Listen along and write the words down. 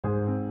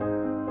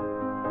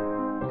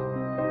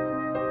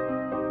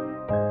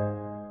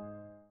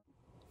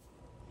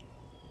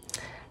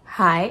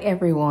Hi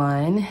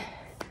everyone.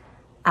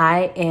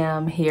 I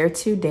am here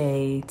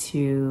today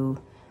to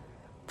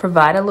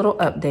provide a little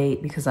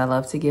update because I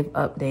love to give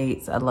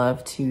updates. I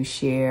love to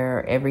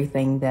share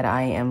everything that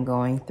I am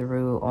going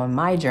through on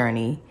my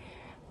journey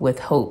with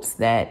hopes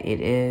that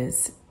it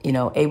is,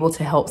 able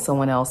to help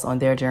someone else on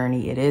their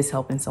journey. It is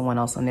helping someone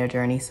else on their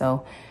journey.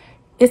 So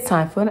it's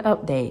time for an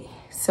update.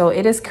 So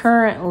it is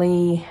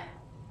currently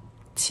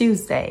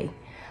Tuesday,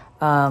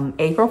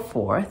 April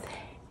 4th.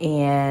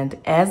 And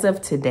as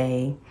of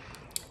today,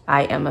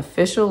 I am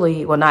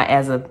officially, well, not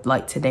as of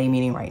like today,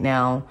 meaning right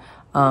now,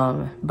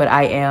 but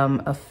I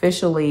am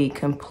officially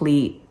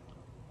complete,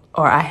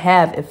 or I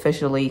have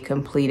officially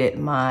completed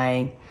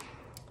my,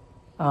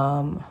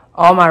 all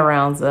my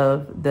rounds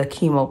of the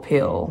chemo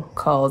pill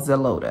called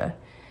Xeloda.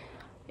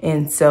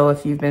 And so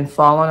if you've been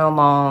following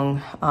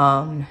along,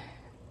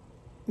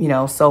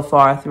 so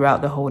far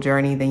throughout the whole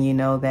journey, then you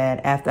know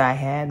that after I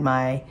had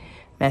my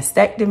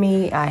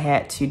mastectomy, I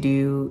had to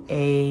do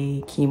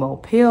a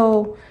chemo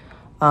pill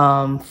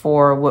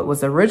for what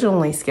was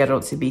originally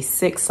scheduled to be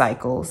 6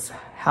 cycles.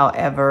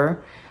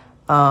 However,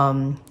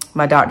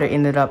 my doctor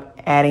ended up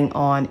adding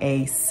on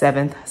a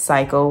 7th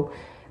cycle.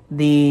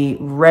 The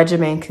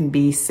regimen can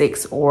be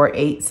 6 or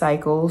 8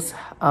 cycles.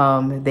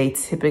 They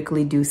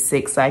typically do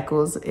 6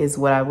 cycles is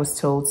what I was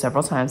told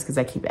several times, because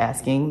I keep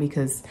asking,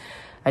 because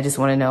I just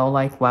want to know,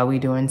 like, why we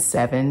doing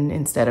 7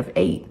 instead of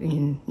 8,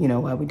 and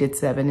why we did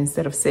 7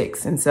 instead of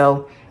 6. And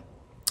so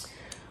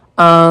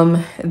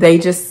they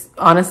just,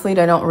 honestly,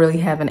 they don't really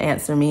have an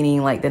answer,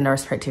 meaning like the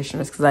nurse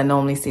practitioners, because I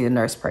normally see the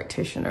nurse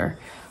practitioner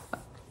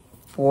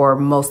for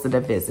most of the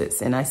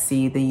visits, and I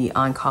see the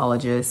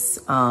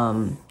oncologist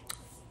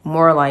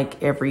more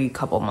like every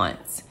couple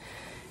months.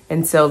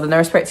 And so the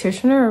nurse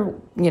practitioner,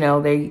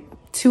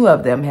 two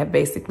of them have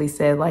basically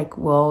said, like,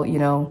 well,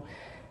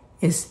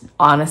 it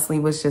honestly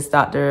was just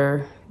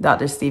Dr.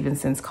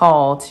 Stevenson's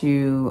call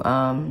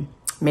to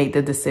make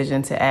the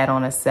decision to add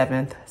on a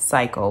 7th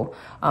cycle,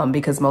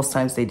 because most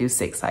times they do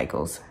 6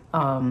 cycles.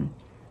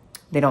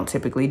 They don't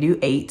typically do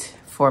 8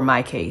 for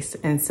my case.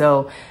 And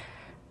so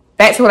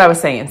back to what I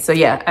was saying. So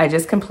yeah, I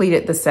just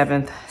completed the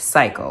 7th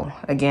cycle.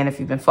 Again, if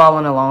you've been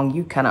following along,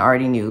 you kind of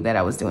already knew that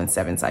I was doing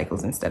 7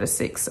 cycles instead of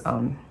 6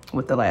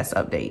 with the last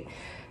update.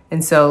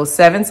 And so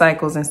 7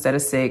 cycles instead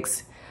of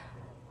 6.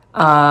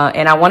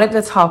 And I wanted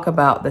to talk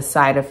about the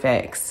side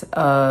effects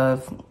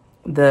of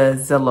the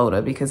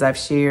Xeloda, because I've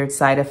shared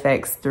side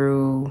effects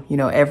through,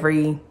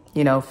 every,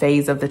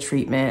 phase of the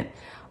treatment,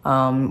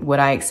 what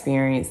I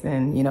experienced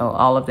and,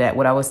 all of that,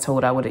 what I was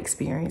told I would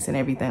experience and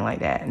everything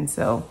like that. And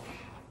so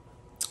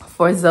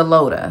for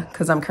Xeloda,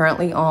 because I'm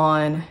currently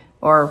on,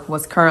 or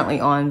was currently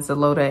on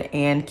Xeloda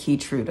and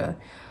Keytruda.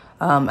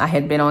 I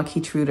had been on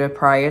Keytruda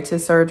prior to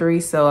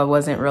surgery, so I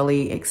wasn't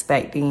really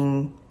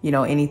expecting,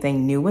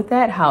 anything new with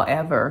that.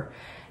 However,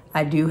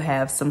 I do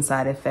have some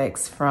side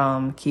effects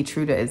from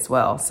Keytruda as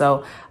well.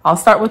 So I'll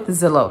start with the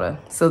Xeloda.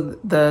 So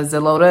the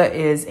Xeloda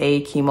is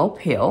a chemo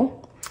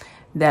pill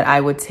that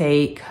I would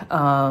take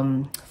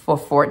for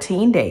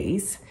 14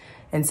 days.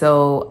 And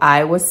so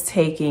I was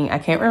taking, I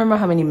can't remember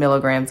how many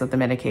milligrams of the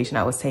medication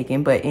I was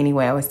taking, but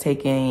anyway, I was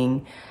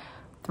taking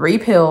 3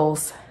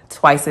 pills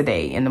twice a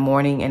day, in the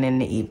morning and in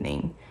the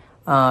evening,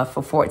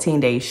 for 14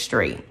 days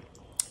straight.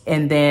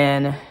 And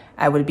then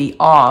I would be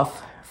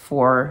off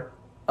for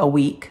a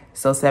week,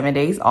 so 7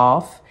 days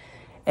off.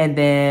 And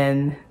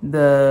then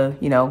the,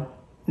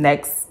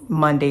 next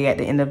Monday at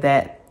the end of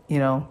that,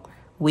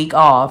 week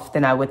off,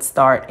 then I would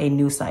start a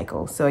new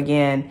cycle. So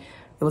again,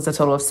 it was a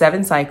total of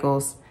 7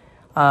 cycles.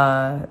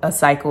 A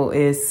cycle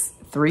is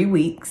 3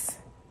 weeks.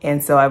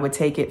 And so I would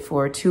take it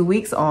for 2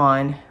 weeks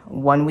on,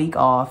 1 week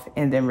off,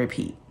 and then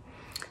repeat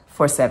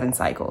for 7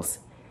 cycles.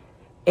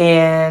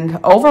 And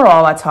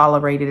overall, I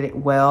tolerated it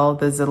well.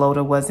 The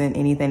Xeloda wasn't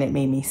anything that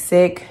made me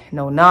sick.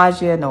 No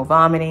nausea, no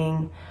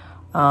vomiting,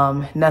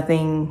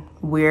 nothing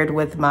weird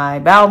with my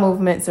bowel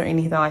movements or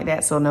anything like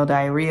that. So no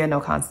diarrhea,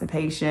 no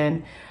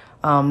constipation,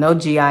 no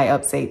GI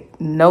upset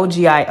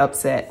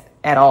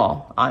at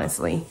all,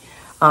 honestly.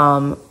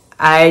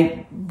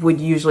 I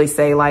would usually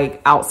say,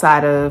 like,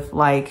 outside of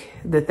like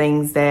the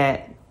things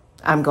that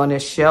I'm going to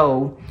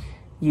show,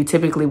 you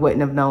typically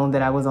wouldn't have known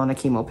that I was on a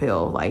chemo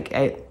pill. Like,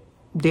 it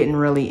didn't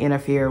really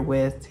interfere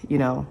with,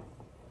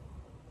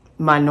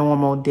 my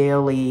normal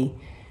daily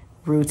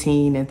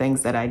routine and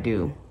things that I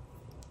do.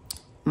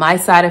 My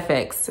side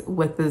effects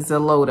with the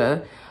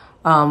Xeloda,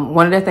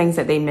 one of the things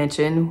that they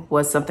mentioned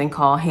was something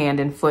called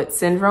hand and foot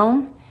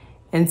syndrome.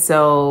 And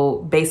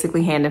so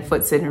basically hand and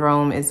foot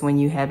syndrome is when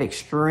you have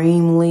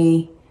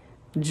extremely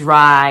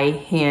dry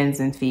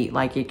hands and feet,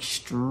 like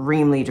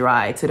extremely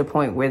dry, to the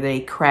point where they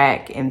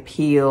crack and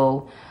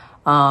peel.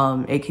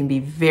 It can be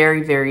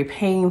very, very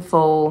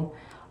painful.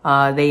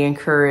 They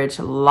encourage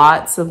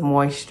lots of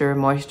moisture,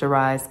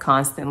 moisturize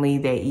constantly.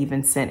 They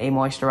even sent a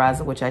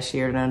moisturizer, which I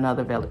shared in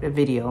another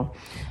video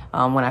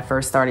when I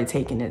first started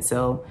taking it.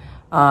 So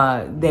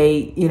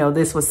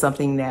this was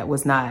something that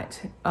was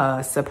not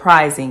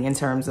surprising in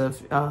terms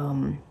of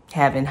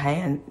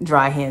having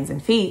dry hands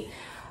and feet.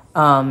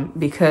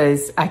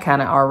 because I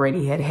kind of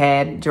already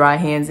had dry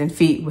hands and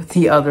feet with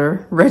the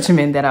other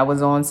regimen that I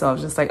was on. So I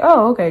was just like,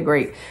 oh, okay,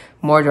 great.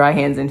 More dry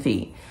hands and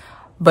feet.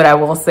 But I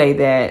will say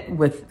that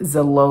with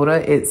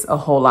Xeloda, it's a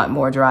whole lot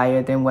more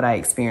drier than what I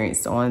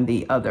experienced on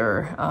the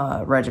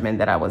other regimen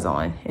that I was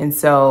on. And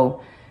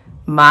so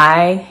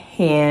my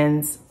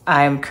hands,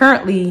 I am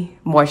currently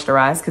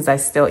moisturized because I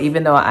still,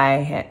 even though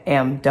I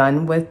am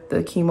done with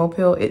the chemo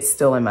pill, it's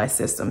still in my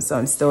system. So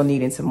I'm still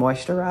needing to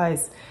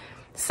moisturize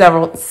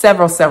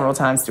several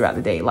times throughout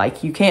the day.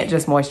 Like, you can't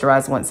just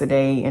moisturize once a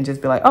day and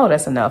just be like, oh,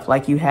 that's enough.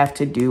 Like, you have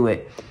to do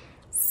it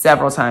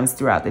several times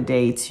throughout the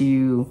day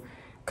to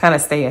kind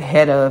of stay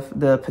ahead of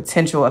the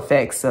potential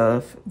effects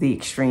of the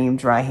extreme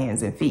dry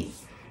hands and feet.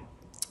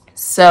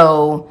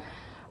 So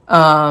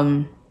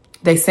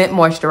they sent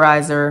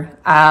moisturizer.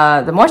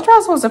 The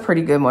moisturizer was a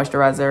pretty good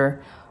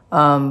moisturizer,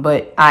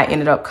 but I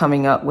ended up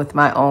coming up with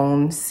my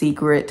own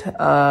secret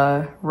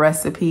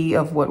recipe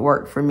of what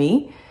worked for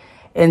me.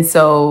 And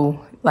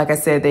so, like I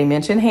said, they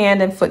mentioned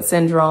hand and foot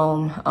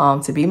syndrome,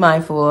 to be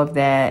mindful of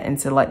that and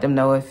to let them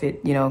know if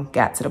it,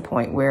 got to the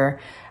point where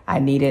I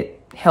needed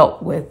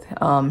help with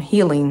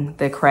healing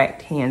the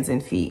cracked hands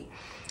and feet.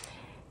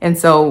 And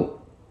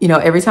so,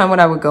 every time when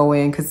I would go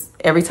in, because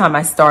every time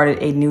I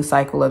started a new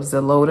cycle of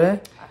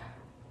Xeloda,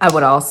 I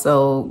would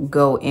also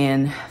go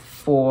in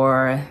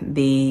for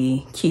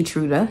the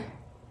Keytruda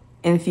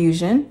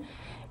infusion.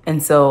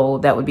 And so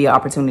that would be an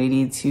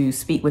opportunity to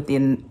speak with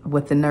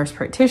the nurse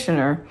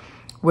practitioner,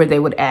 where they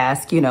would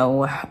ask,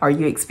 are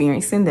you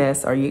experiencing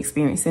this? Are you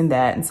experiencing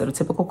that? And so the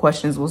typical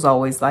questions was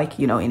always like,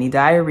 any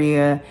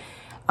diarrhea,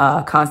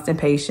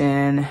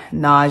 constipation,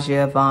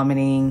 nausea,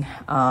 vomiting,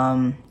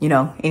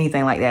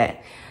 anything like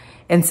that.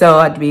 And so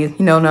I'd be,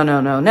 no.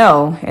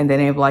 And then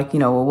they'd be like,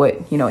 well,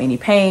 what, any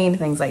pain,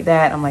 things like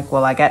that. I'm like,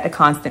 well, I got the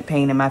constant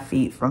pain in my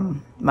feet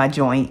from my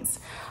joints,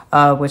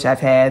 which I've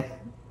had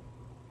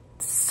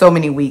so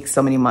many weeks,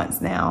 so many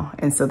months now.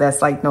 And so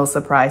that's like no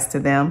surprise to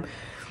them.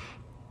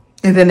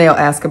 And then they'll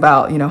ask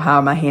about, how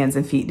are my hands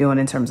and feet doing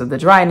in terms of the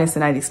dryness?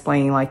 And I'd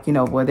explain like,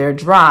 well, they're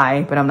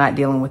dry, but I'm not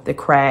dealing with the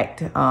cracked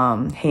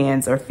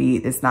hands or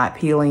feet. It's not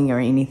peeling or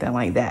anything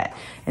like that.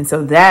 And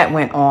so that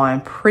went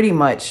on pretty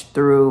much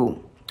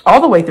all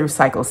the way through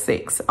cycle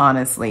 6,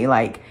 honestly.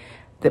 Like,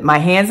 that my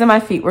hands and my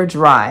feet were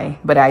dry,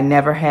 but I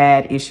never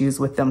had issues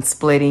with them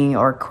splitting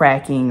or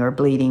cracking or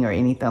bleeding or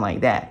anything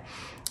like that.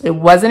 It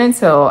wasn't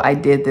until I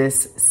did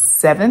this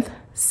 7th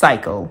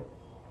cycle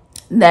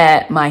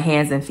that my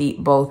hands and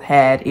feet both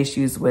had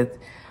issues with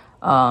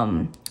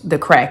the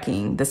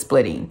cracking, the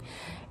splitting.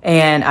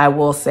 And I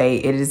will say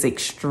it is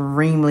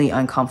extremely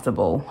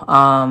uncomfortable.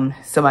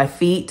 So my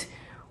feet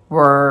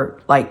were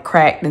like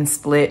cracked and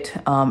split.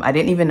 I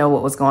didn't even know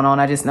what was going on.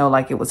 I just know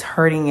like it was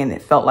hurting and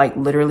it felt like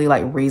literally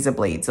like razor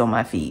blades on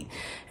my feet.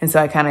 And so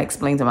I kind of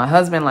explained to my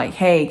husband like,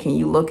 hey, can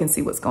you look and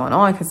see what's going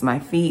on? Because my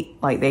feet,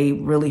 like, they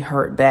really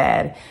hurt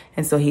bad.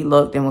 And so he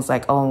looked and was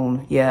like,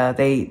 oh yeah,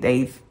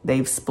 they've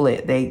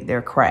split,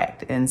 they're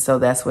cracked. And so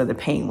that's where the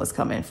pain was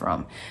coming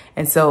from.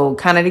 And so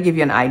kind of to give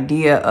you an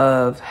idea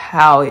of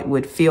how it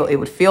would feel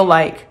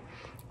like,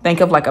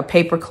 think of like a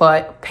paper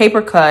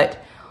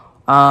cut,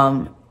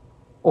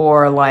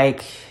 or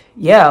like,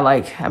 yeah,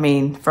 like, I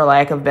mean, for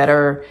lack of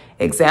better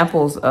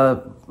examples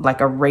of like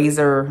a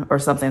razor or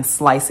something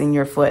slicing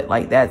your foot,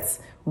 like that's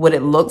what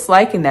it looks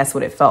like. And that's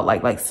what it felt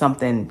like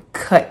something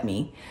cut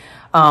me.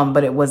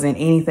 But it wasn't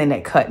anything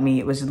that cut me.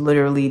 It was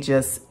literally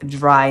just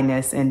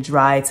dryness, and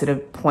dry to the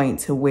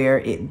point to where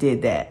it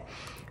did that.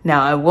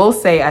 Now, I will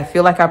say, I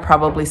feel like I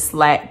probably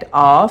slacked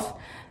off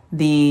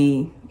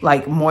the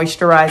like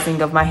moisturizing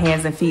of my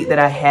hands and feet that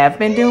I have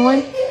been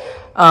doing.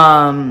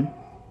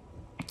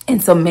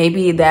 And so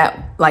maybe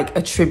that like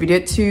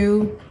attributed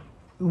to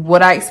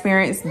what I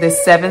experienced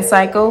this 7th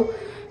cycle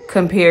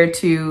compared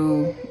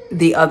to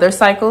the other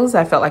cycles.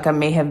 I felt like I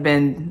may have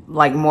been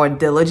like more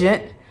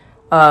diligent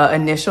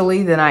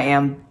initially than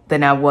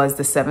I was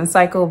the 7th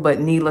cycle.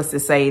 But needless to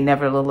say,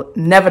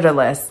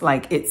 nevertheless,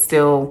 like it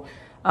still,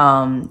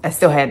 I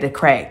still had the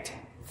cracked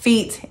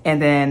feet,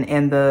 and then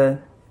in the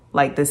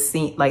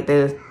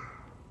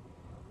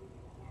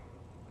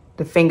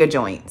finger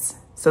joints.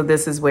 So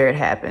this is where it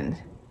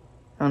happened.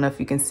 I don't know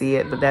if you can see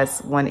it, but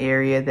that's one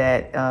area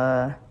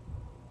that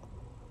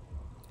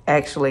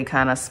actually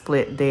kind of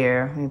split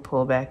there. Let me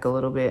pull back a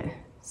little bit.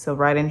 So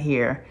right in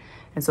here.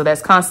 And so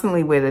that's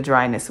constantly where the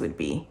dryness would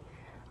be.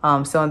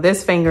 So on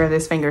this finger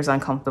is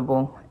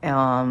uncomfortable.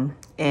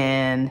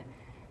 And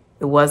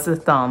it was the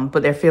thumb,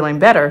 but they're feeling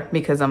better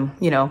because I'm,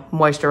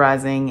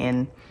 moisturizing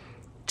and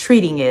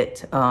treating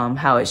it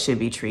how it should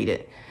be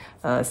treated.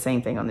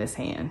 Same thing on this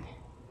hand.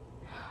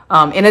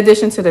 In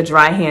addition to the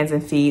dry hands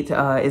and feet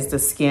is the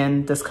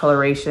skin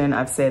discoloration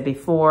I've said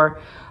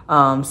before.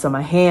 So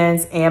my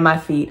hands and my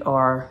feet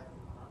are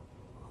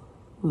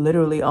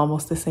literally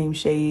almost the same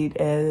shade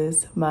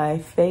as my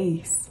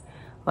face.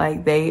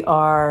 Like, they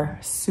are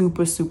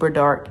super, super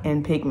dark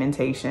in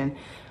pigmentation.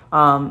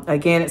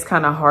 Again, it's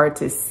kind of hard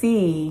to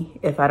see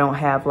if I don't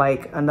have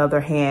like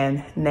another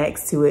hand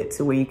next to it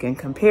to where you can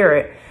compare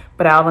it,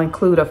 but I'll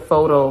include a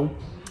photo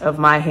of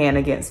my hand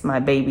against my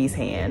baby's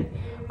hand.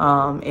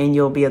 And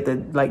you'll be able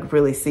to like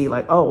really see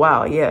like, oh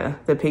wow, yeah,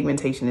 the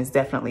pigmentation is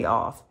definitely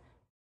off.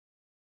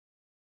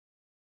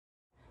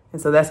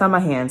 And so that's how my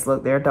hands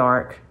look. They're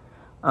dark.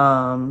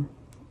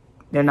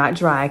 They're not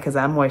dry because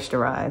I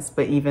moisturized,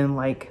 but even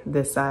like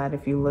this side,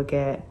 if you look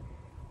at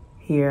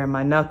here,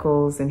 my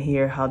knuckles and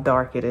here, how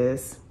dark it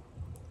is.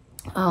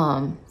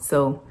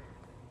 So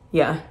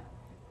yeah,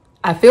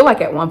 I feel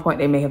like at one point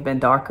they may have been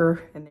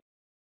darker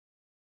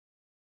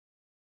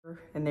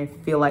and they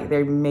feel like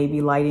they may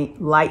be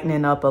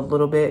lightening up a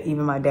little bit.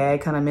 Even my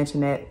dad kind of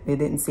mentioned that it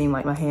didn't seem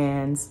like my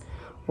hands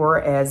were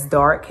as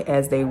dark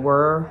as they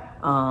were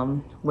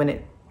when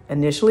it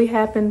initially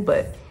happened,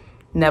 but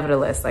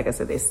nevertheless, like I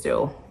said, they're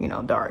still, you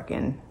know, dark.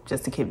 And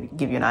just to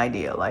give you an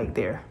idea, like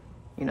they're,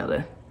 you know,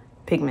 the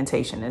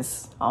pigmentation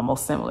is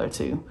almost similar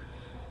to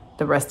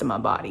the rest of my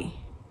body,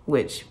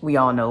 which we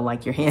all know,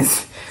 like your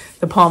hands,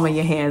 the palm of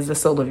your hands, the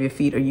sole of your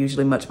feet are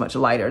usually much, much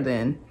lighter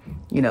than,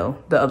 you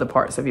know, the other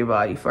parts of your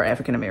body for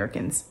African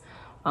Americans.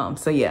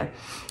 So yeah,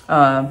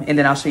 and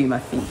then I'll show you my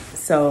feet.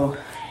 So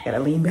gotta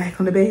lean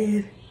back on the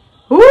bed.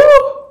 Woo!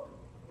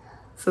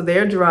 So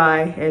they're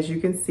dry, as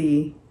you can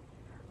see.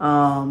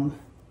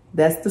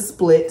 That's the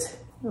split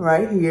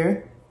right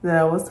here that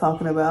I was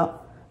talking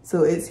about.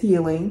 So it's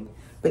healing,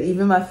 but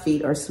even my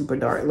feet are super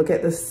dark. Look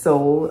at the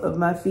sole of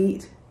my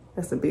feet.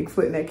 That's a big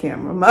foot in that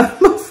camera. My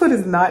foot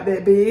is not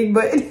that big,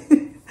 but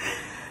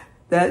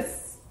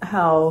that's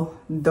how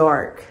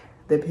dark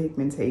the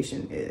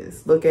pigmentation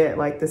is. Look at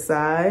like the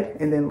side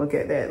and then look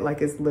at that,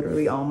 like it's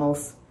literally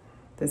almost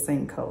the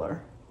same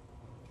color.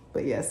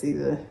 But yeah, see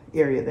the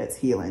area that's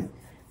healing.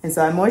 And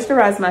so I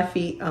moisturize my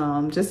feet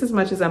just as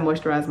much as I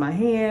moisturize my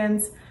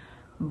hands,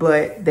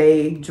 but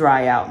they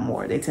dry out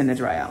more. They tend to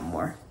dry out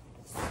more.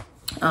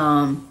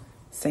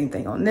 Same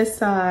thing on this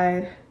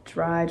side.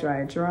 Dry,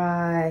 dry,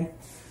 dry.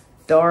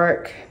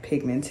 Dark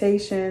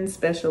pigmentation,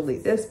 especially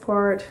this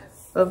part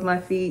of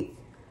my feet.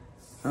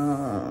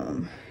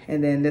 And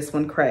then this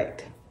one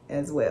cracked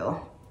as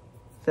well.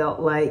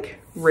 Felt like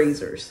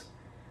razors.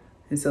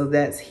 And so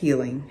that's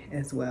healing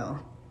as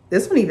well.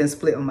 This one even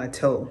split on my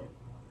toe.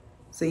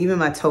 So even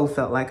my toe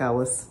felt like I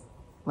was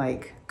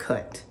like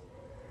cut.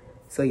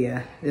 So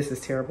yeah, this is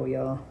terrible,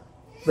 y'all.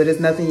 But there's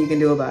nothing you can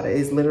do about it.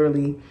 It's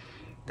literally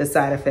the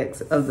side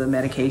effects of the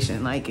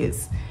medication. Like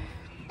it's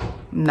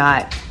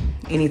not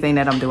anything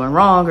that I'm doing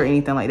wrong or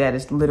anything like that.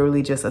 It's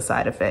literally just a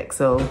side effect.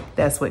 So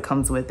that's what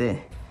comes with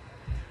it.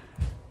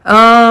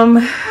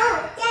 My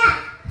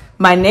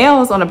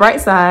nails on the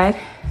bright side,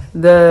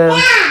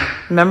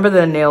 remember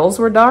the nails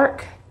were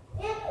dark?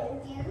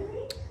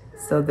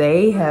 So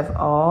they have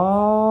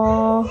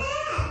all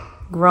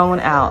grown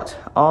out.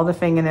 All the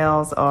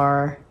fingernails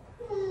are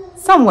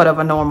somewhat of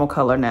a normal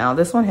color now.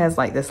 This one has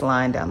like this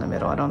line down the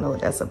middle. I don't know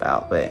what that's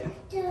about, but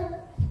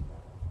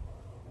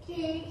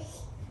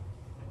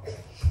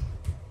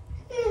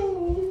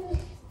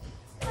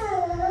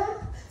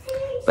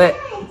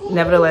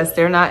nevertheless,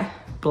 they're not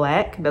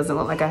black. It doesn't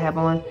look like I have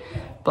on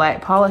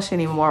black polish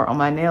anymore on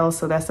my nails.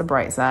 So that's the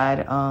bright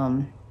side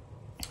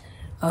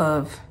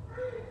of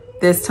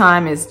this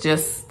time. Is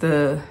just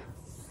the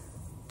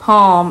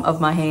palm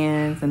of my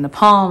hands and the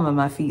palm of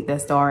my feet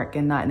that's dark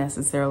and not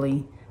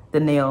necessarily the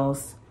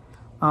nails.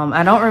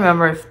 I don't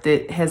remember if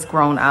it has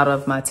grown out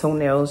of my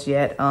toenails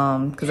yet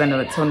because I know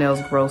that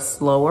toenails grow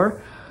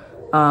slower.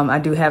 I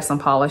do have some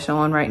polish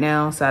on right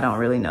now, so I don't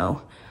really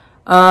know.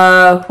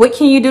 What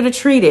can you do to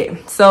treat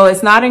it? So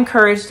it's not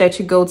encouraged that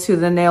you go to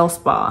the nail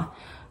spa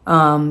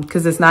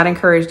because it's not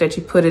encouraged that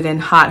you put it in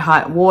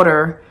hot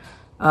water.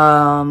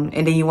 And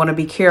then you want to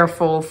be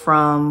careful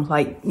from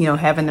like, you know,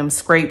 having them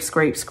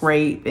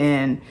scrape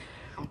and,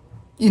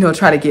 you know,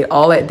 try to get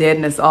all that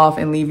deadness off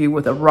and leave you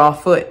with a raw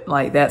foot.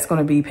 Like that's going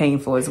to be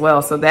painful as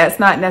well. So that's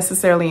not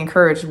necessarily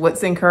encouraged.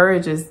 What's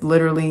encouraged is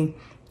literally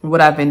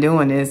what I've been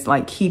doing is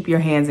like keep your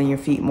hands and your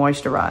feet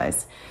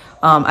moisturized.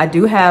 I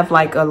do have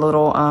like a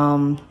little,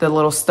 the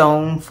little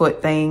stone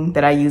foot thing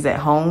that I use at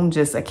home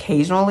just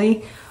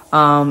occasionally,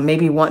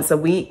 maybe once a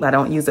week. I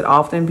don't use it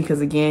often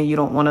because again, you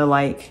don't want to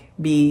like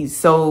be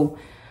so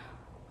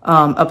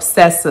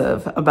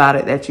obsessive about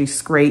it that you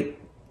scrape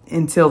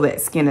until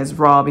that skin is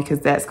raw because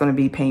that's going to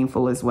be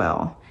painful as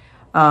well.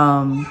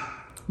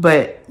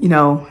 But you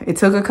know, it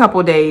took a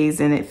couple days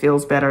and it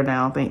feels better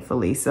now,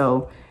 thankfully.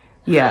 So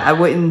yeah, I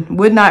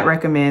would not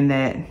recommend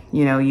that,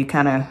 you know, you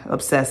kind of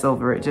obsess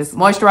over it. Just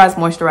moisturize,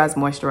 moisturize,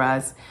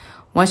 moisturize.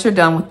 Once you're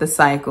done with the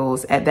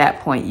cycles, at that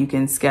point, you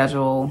can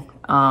schedule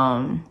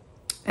an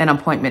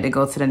appointment to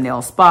go to the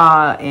nail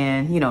spa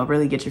and, you know,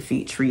 really get your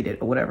feet treated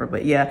or whatever.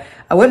 But yeah,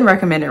 I wouldn't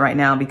recommend it right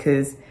now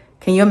because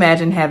can you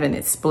imagine having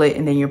it split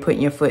and then you're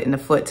putting your foot in the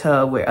foot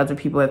tub where other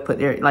people have put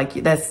their, like,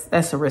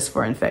 that's a risk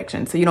for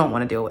infection. So you don't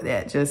want to deal with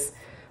that. Just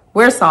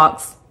wear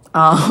socks.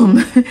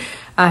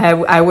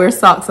 I wear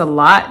socks a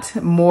lot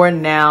more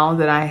now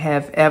than I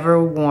have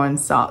ever worn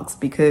socks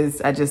because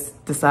I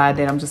just decided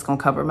that I'm just going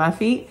to cover my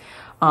feet.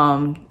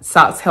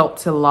 Socks help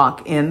to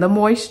lock in the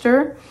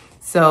moisture.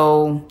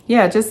 So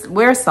yeah, just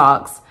wear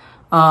socks.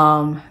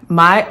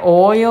 My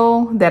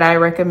oil that I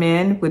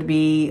recommend would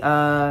be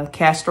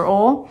castor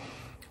oil.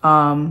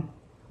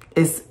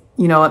 It's,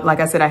 you know, like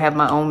I said, I have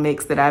my own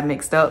mix that I've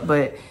mixed up,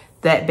 but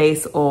that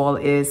base oil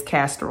is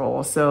castor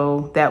oil.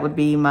 So that would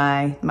be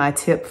my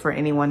tip for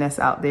anyone that's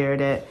out there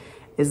that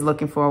is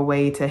looking for a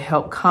way to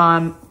help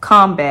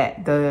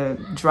combat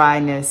the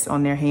dryness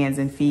on their hands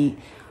and feet,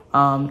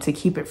 to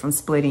keep it from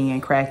splitting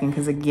and cracking.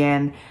 Because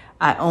again,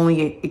 I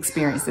only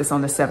experienced this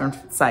on the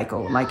 7th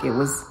cycle. Like it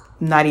was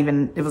not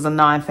even, it was a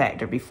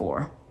non-factor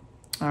before.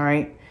 All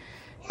right.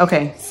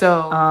 Okay.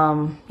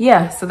 So,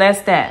 yeah, so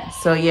that's that.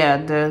 So yeah,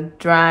 the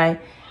dry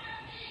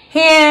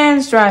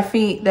hands, dry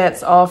feet,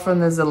 that's all from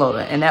the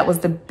Xeloda. And that was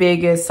the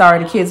biggest,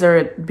 sorry, the kids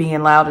are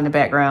being loud in the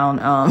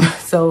background.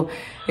 So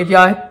if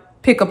y'all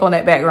pick up on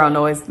that background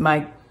noise,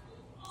 my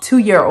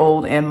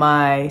 2-year-old and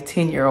my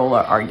 10-year-old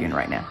are arguing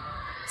right now.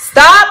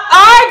 Stop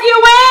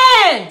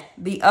arguing!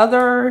 The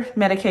other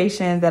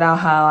medication that I'll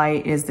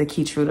highlight is the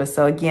Keytruda.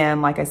 So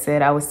again, like I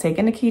said, I was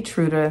taking the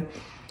Keytruda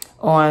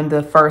on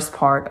the first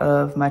part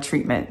of my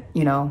treatment,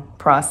 you know,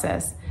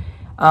 process.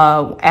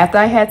 After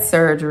I had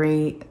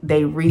surgery,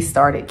 they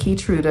restarted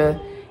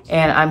Keytruda,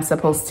 and I'm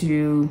supposed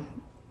to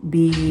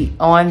be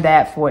on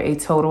that for a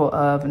total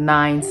of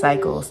 9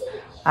 cycles.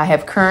 I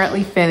have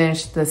currently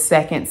finished the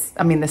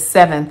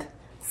 7th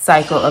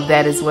cycle of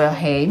that as well.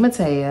 Hey,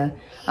 Matea,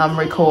 I'm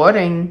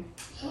recording.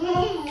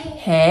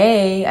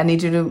 Hey, I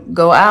need you to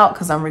go out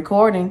because I'm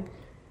recording.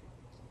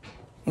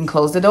 And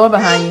close the door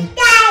behind you.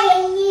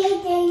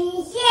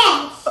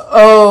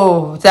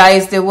 Oh,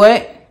 Dias did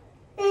what?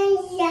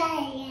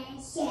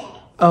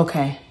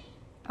 Okay.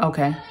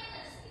 Okay.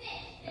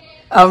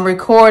 I'm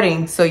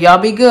recording, so y'all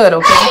be good,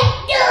 okay?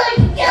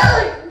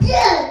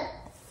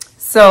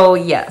 So,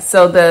 yeah.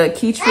 So the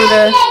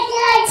Keytruda.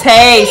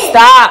 Tay,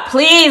 stop.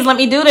 Please, let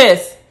me do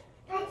this.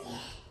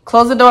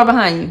 Close the door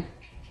behind you.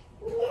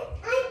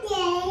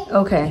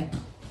 Okay.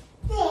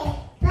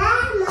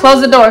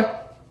 Close the door.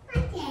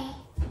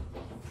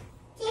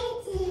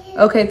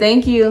 Okay,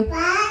 thank you.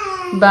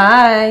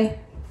 Bye.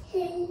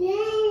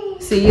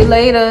 See you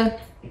later.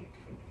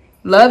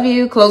 Love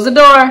you. Close the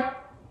door.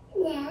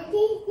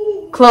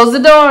 Close the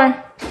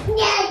door.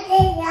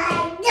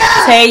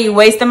 Tay, you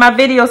wasting my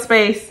video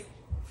space.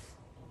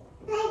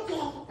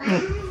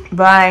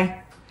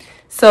 Bye.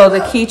 So the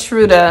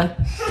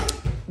Keytruda,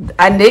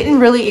 I didn't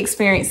really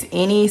experience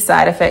any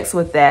side effects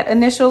with that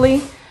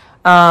initially.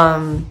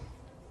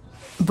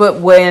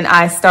 But when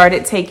I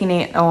started taking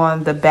it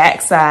on the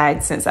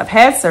backside, since I've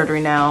had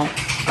surgery now,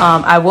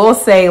 I will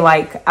say,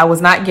 like, I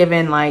was not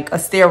given like a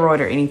steroid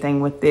or anything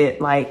with it.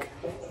 Like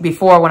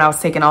before, when I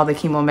was taking all the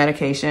chemo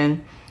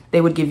medication,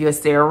 they would give you a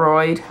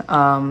steroid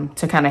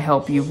to kind of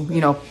help you,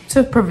 you know,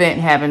 to prevent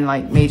having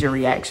like major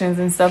reactions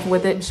and stuff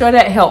with it. Sure,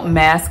 that helped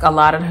mask a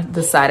lot of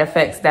the side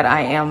effects that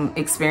I am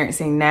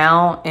experiencing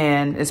now,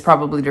 and it's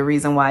probably the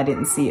reason why I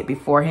didn't see it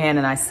beforehand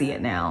and I see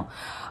it now.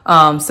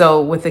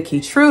 So with the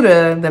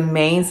Keytruda, the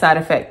main side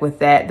effect with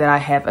that I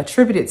have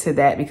attributed to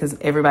that, because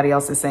everybody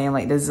else is saying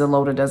like the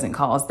Xeloda doesn't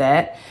cause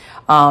that,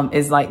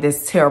 is like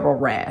this terrible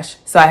rash.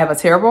 So I have a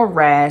terrible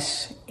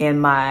rash in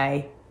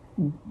my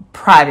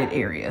private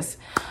areas.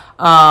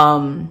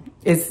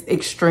 It's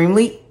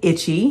extremely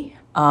itchy.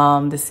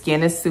 The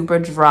skin is super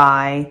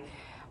dry.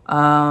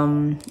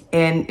 And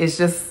it's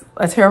just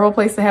a terrible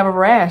place to have a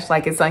rash.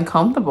 Like, it's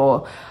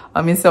uncomfortable.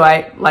 I mean, so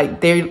I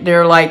like,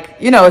 they're like,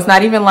 you know, it's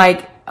not even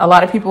like, a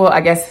lot of people,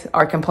 I guess,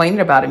 are complaining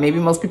about it. Maybe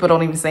most people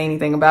don't even say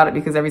anything about it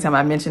because every time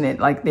I mention it,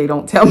 like, they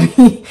don't tell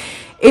me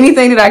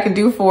anything that I can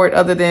do for it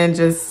other than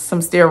just some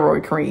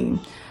steroid cream,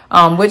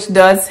 which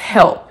does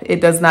help. It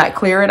does not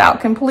clear it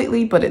out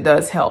completely, but it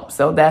does help.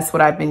 So that's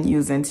what I've been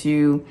using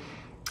to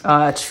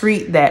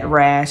treat that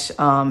rash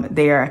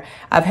there.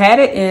 I've had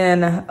it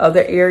in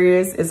other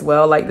areas as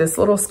well. Like this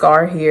little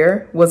scar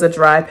here was a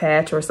dry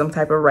patch or some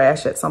type of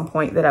rash at some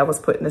point that I was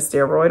putting a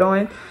steroid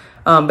on.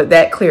 But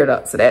that cleared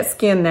up. So that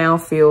skin now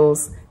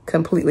feels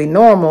completely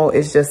normal.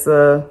 It's just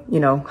a, you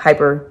know,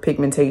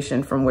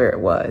 hyperpigmentation from where it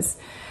was.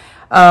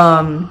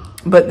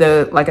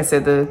 But like I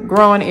said, the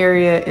growing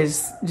area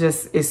is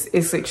just,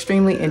 it's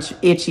extremely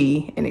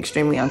itchy and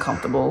extremely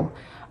uncomfortable.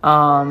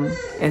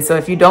 And so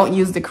if you don't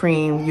use the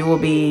cream, you will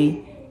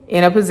be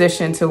in a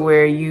position to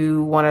where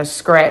you want to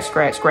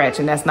scratch.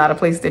 And that's not a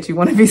place that you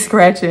want to be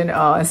scratching,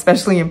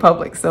 especially in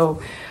public.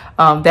 So,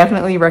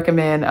 definitely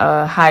recommend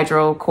a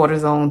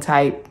hydrocortisone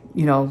type,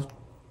 you know,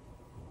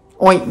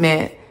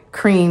 ointment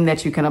cream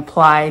that you can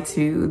apply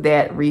to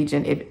that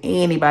region if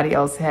anybody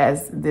else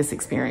has this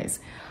experience.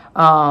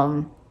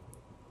 Don't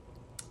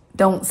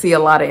see a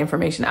lot of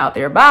information out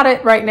there about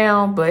it right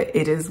now, but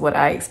it is what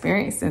I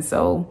experienced. And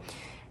so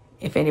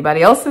if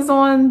anybody else is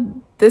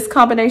on this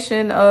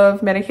combination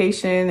of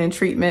medication and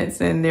treatments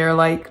and they're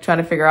like trying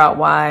to figure out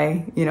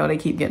why, you know, they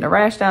keep getting a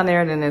rash down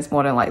there, then it's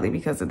more than likely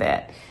because of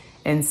that.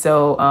 And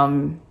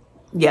so,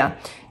 yeah.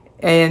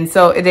 And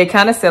so they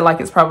kind of said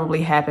like it's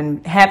probably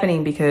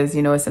happening because,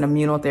 you know, it's an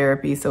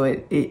immunotherapy. So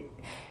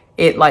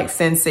it like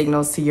sends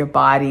signals to your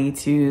body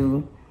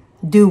to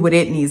do what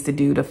it needs to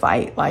do to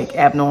fight like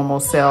abnormal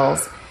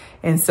cells.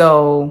 And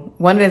so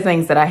one of the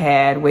things that I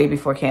had way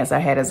before cancer I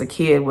had as a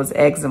kid was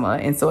eczema.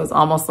 And so it's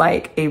almost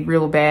like a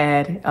real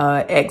bad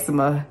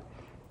eczema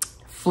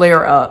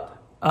flare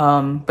up.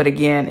 But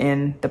again,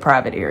 in the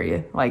private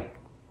area, like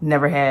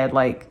never had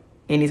like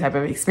any type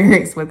of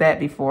experience with that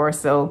before.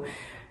 So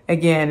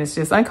again, it's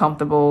just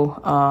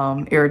uncomfortable,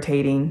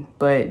 irritating,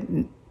 but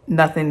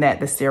nothing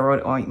that the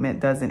steroid ointment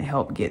doesn't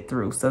help get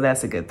through. So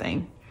that's a good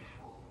thing.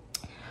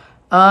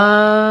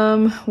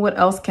 What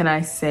else can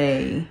I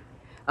say?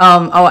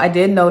 Oh, I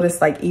did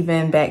notice like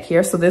even back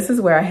here. So this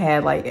is where I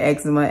had like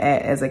eczema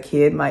as a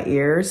kid. My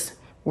ears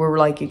were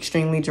like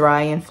extremely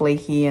dry and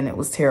flaky, and it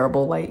was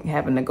terrible, like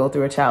having to go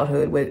through a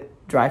childhood with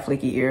dry,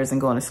 flaky ears and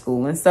going to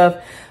school and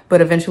stuff.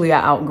 But eventually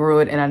I outgrew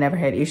it and I never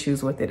had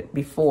issues with it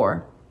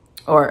before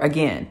or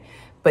again.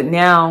 But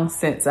now,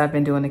 since I've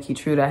been doing the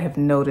Keytruda, I have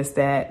noticed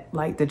that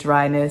like the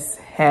dryness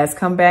has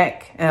come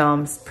back,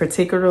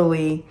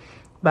 particularly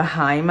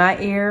behind my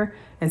ear.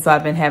 And so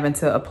I've been having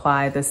to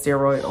apply the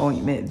steroid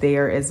ointment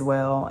there as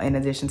well, in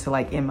addition to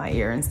like in my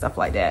ear and stuff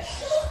like that.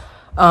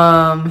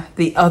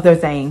 The other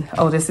thing,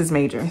 oh, this is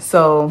major.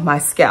 So my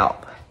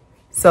scalp.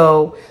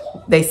 So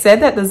they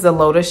said that the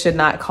Xeloda should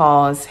not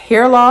cause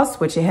hair loss,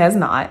 which it has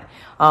not.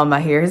 My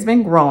hair has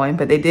been growing,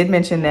 but they did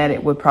mention that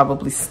it would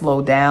probably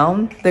slow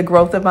down the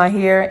growth of my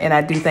hair. And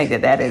I do think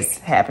that that is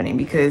happening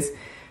because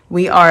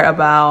we are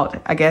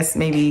about, I guess,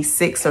 maybe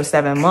 6 or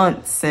 7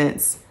 months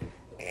since,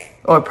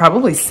 or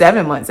probably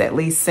 7 months at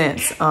least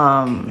since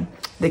the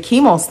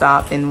chemo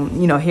stopped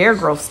and, you know, hair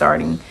growth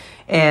starting.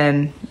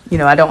 And, you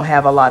know, I don't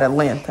have a lot of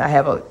length. I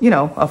have a, you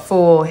know, a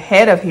full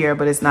head of hair,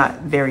 but it's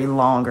not very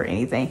long or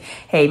anything.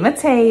 Hey,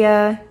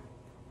 Matea,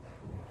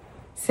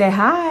 say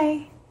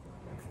hi.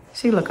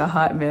 She look a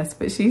hot mess,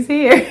 but she's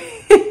here.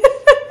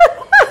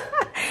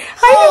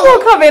 How you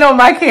gonna come in on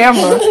my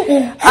camera?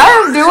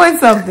 I am doing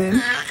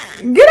something.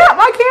 Get out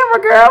my camera,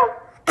 girl.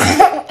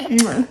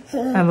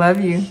 I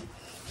love you.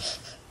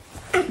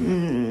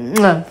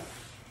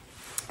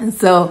 And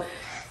so,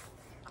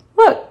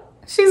 look,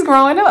 she's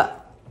growing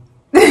up.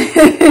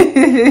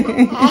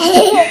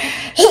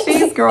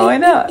 She's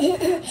growing up.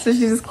 So she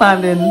just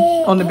climbed in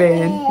on the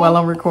bed while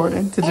I'm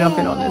recording to jump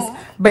in on this.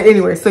 But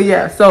anyway, so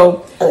yeah,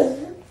 so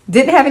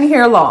didn't have any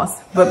hair loss,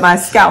 but my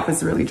scalp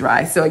is really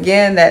dry. So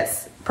again,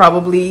 that's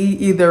probably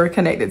either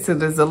connected to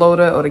the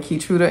Xeloda or the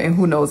Keytruda, and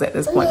who knows at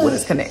this point what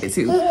it's connected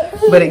to.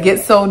 But it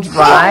gets so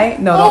dry.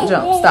 No, don't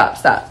jump.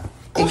 Stop.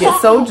 It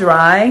gets so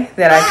dry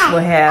that I will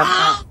have.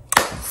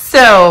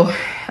 So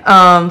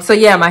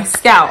yeah, my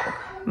scalp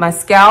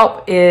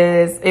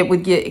it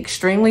would get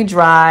extremely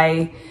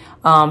dry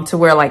to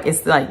where like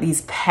it's like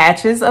these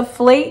patches of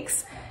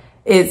flakes.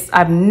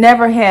 I've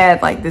never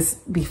had like this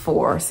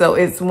before. So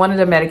it's one of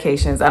the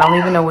medications. I don't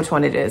even know which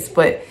one it is,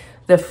 but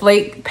the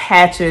flake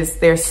patches,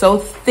 they're so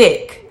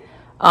thick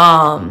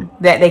that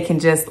they can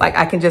just like,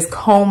 I can just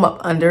comb up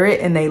under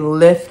it and they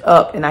lift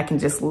up and I can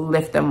just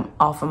lift them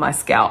off of my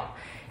scalp.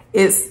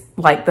 It's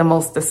like the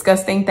most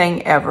disgusting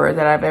thing ever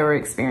that I've ever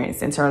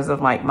experienced in terms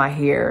of like my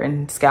hair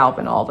and scalp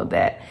and all of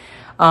that.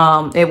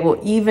 It will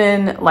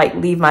even like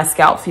leave my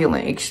scalp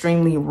feeling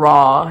extremely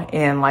raw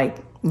and like,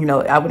 you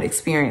know, I would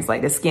experience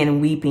like the skin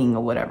weeping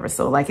or whatever.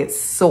 So like it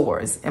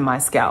sores in my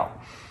scalp.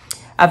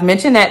 I've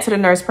mentioned that to the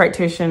nurse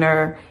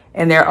practitioner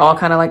and they're all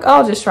kind of like,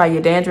 oh, just try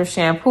your dandruff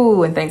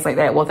shampoo and things like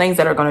that. Well, things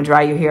that are going to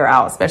dry your hair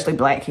out, especially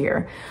black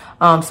hair.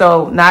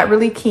 So not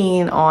really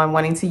keen on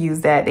wanting to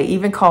use that. They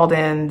even called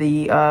in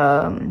the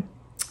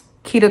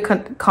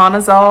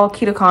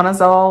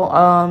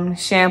ketoconazole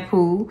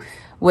shampoo,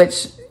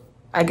 which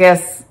I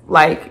guess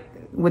like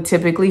would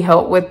typically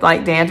help with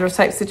like dandruff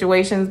type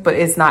situations, but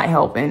it's not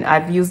helping.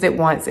 I've used it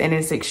once and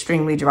it's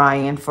extremely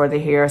drying for the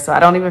hair. So I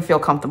don't even feel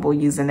comfortable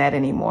using that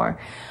anymore.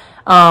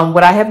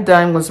 What I have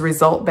done was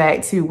result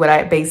back to what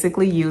I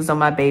basically used on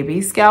my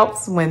baby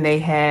scalps when they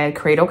had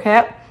cradle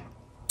cap,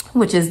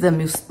 which is the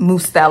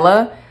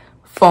Mustela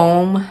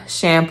foam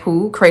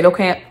shampoo, cradle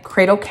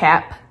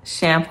cap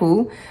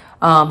shampoo.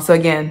 So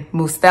again,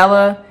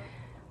 Mustela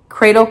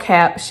cradle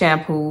cap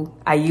shampoo.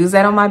 I use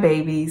that on my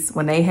babies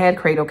when they had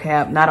cradle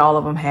cap. Not all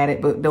of them had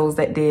it, but those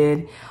that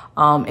did,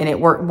 and it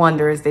worked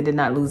wonders. They did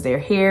not lose their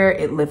hair.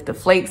 It lifted the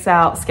flakes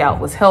out. Scalp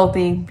was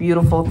healthy,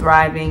 beautiful,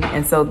 thriving.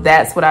 And so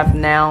that's what I've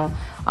now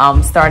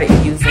started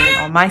using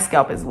on my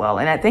scalp as well.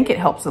 And I think it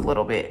helps a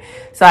little bit.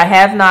 So I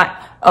have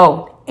not,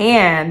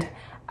 and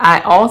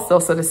I also,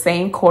 so the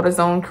same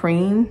cortisone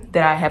cream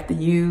that I have to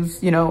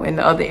use, you know, in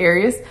the other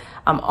areas,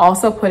 I'm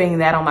also putting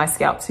that on my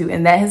scalp too.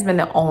 And that has been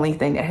the only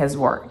thing that has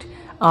worked.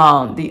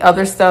 The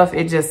other stuff,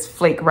 it just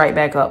flaked right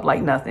back up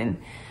like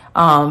nothing.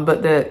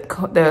 But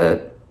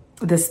the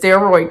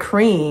steroid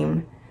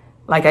cream,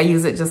 like I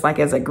use it just like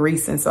as a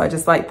grease. And so I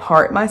just like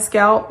part my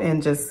scalp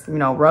and just, you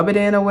know, rub it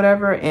in or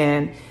whatever.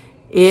 And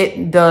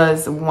it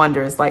does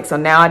wonders. Like, so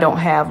now I don't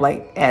have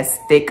like as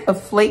thick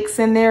of flakes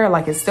in there.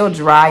 Like it's still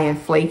dry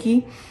and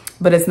flaky,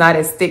 but it's not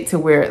as thick to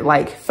where it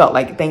like felt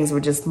like things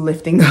were just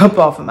lifting up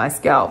off of my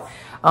scalp.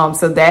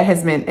 So that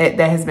has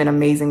been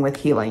amazing with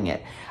healing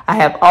it. I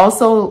have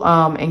also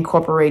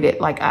incorporated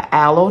like an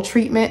aloe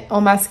treatment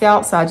on my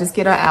scalp. So I just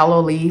get an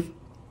aloe leaf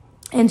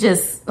and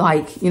just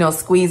like, you know,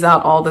 squeeze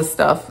out all the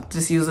stuff.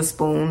 Just use a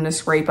spoon to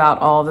scrape out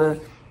all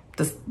the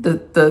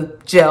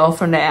gel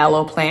from the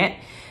aloe plant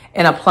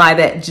and apply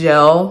that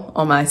gel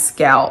on my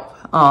scalp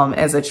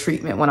as a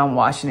treatment when I'm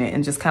washing it,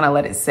 and just kind of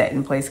let it set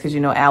in place, because you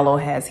know aloe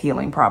has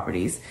healing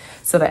properties.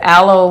 So the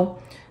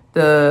aloe,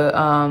 the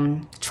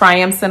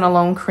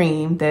triamcinolone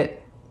cream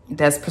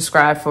that's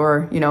prescribed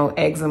for, you know,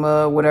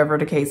 eczema, whatever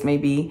the case may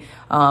be.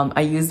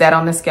 I use that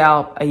on the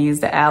scalp. I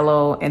use the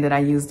aloe, and then I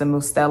use the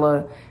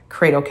Mustela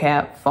Cradle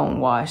Cap Foam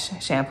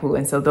Wash shampoo.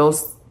 And so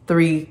those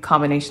three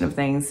combination of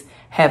things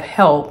have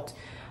helped.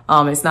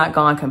 It's not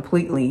gone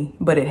completely,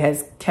 but it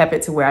has kept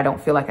it to where I don't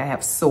feel like I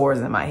have sores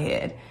in my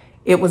head.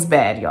 It was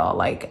bad, y'all.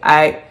 Like,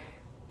 I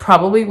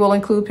probably will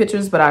include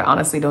pictures, but I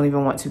honestly don't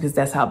even want to, because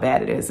that's how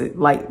bad it is. It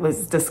like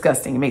was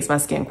disgusting. It makes my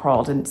skin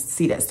crawl to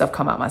see that stuff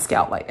come out my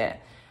scalp like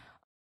that.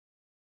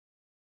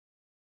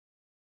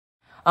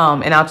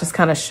 And I'll just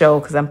kind of show,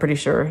 because I'm pretty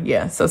sure,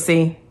 yeah. So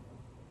see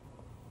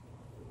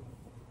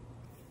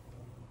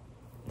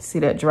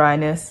that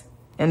dryness?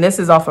 And this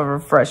is off of a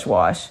fresh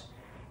wash,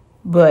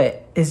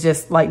 but it's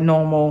just like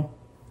normal.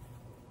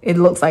 It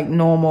looks like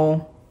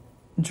normal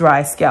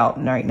dry scalp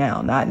right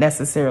now, not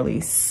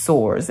necessarily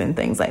sores and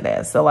things like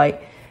that. So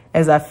like,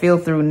 as I feel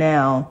through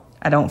now,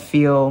 I don't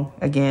feel,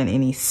 again,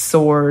 any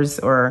sores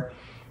or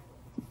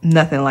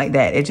nothing like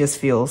that. It just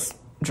feels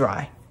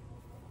dry.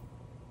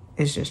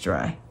 It's just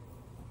dry,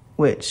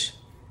 which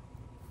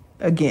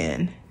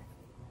again,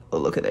 oh,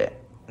 look at that.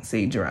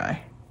 See,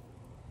 dry.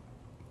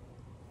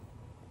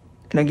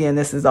 And again,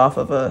 this is off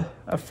of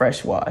a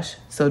fresh wash.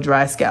 So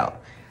dry scalp,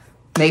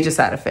 major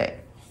side effect.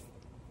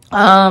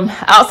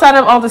 Outside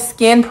of all the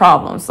skin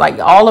problems, like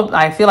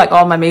I feel like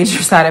all my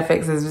major side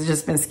effects has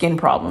just been skin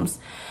problems.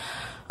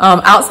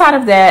 Outside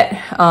of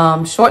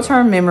that,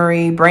 short-term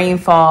memory, brain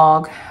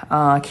fog,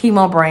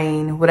 chemo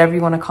brain, whatever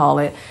you want to call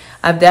it,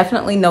 I've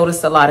definitely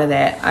noticed a lot of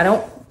that. I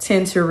don't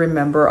tend to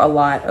remember a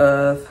lot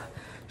of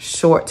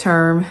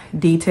short-term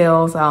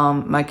details.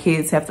 My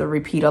kids have to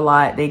repeat a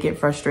lot. They get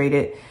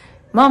frustrated.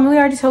 Mom, we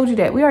already told you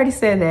that. We already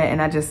said that.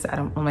 And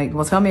I'm like,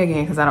 well, tell me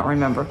again, because I don't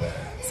remember.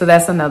 So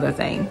that's another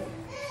thing.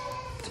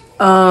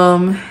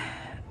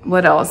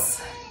 What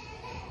else?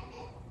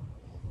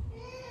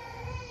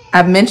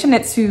 I've mentioned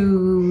it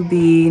to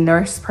the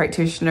nurse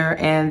practitioner,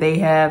 and they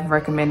have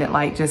recommended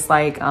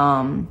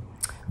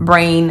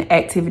brain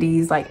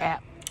activities like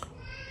apps.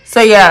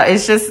 So yeah,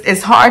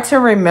 it's hard to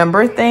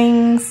remember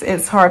things.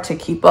 It's hard to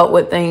keep up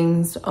with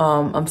things.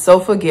 I'm so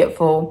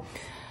forgetful.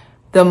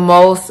 The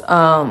most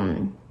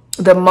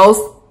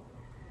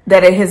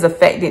that it has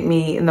affected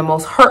me in the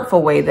most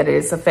hurtful way that it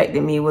has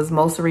affected me was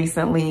most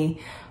recently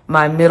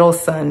my middle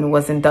son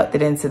was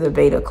inducted into the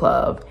Beta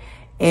Club.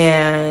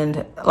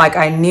 And like,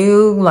 I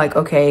knew like,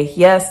 okay,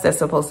 yes, that's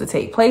supposed to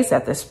take place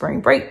after spring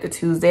break, the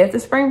Tuesday after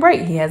spring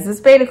break. He has this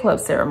Beta Club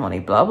ceremony,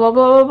 blah, blah,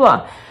 blah, blah,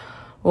 blah.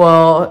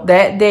 Well,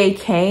 that day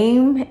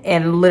came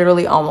and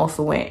literally almost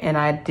went, and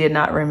I did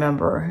not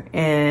remember.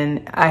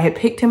 And I had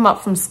picked him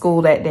up from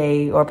school that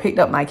day, or picked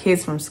up my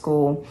kids from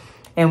school.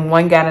 And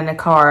one got in the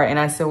car, and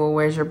I said, well,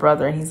 where's your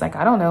brother? And he's like,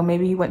 I don't know.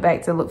 Maybe he went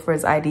back to look for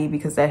his ID,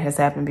 because that has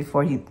happened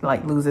before. He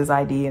like loses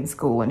ID in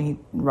school, and he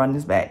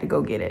runs back to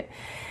go get it.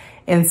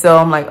 And so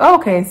I'm like, oh,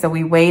 okay. So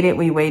we waited,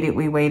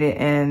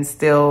 and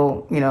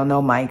still, you know,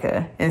 no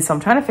Micah. And so I'm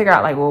trying to figure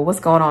out like, well, what's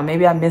going on?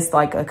 Maybe I missed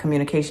like a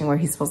communication where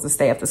he's supposed to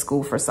stay after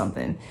school for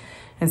something.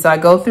 And so I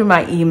go through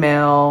my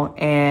email,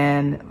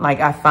 and like,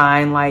 I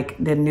find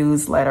like the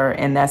newsletter,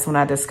 and that's when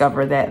I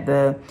discover that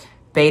the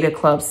Beta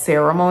Club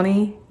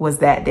ceremony was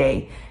that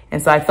day.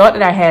 And so I thought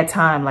that I had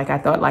time. Like, I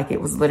thought like it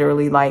was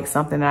literally like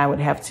something that I would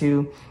have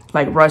to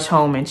like rush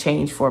home and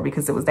change for,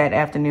 because it was that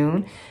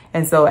afternoon.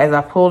 And so as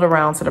I pulled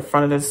around to the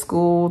front of the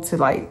school to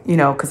like, you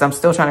know, because I'm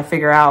still trying to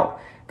figure out,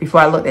 before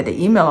I looked at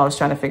the email, I was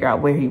trying to figure out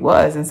where he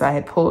was. And so I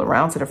had pulled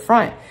around to the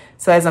front.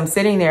 So as I'm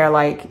sitting there,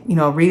 like, you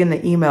know, reading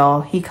the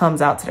email, he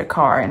comes out to the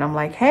car, and I'm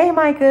like, hey,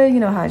 Micah, you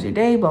know, how's your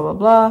day? Blah, blah,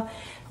 blah.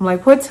 I'm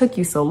like, what took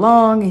you so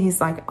long? And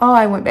he's like, oh,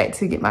 I went back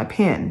to get my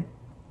pen.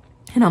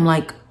 And I'm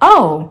like,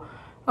 oh,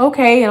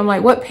 okay. And I'm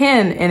like, what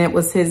pen? And it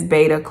was his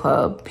Beta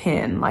Club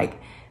pen. Like,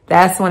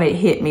 that's when it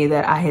hit me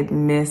that I had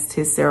missed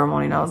his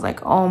ceremony. And I was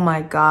like, oh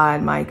my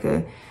God,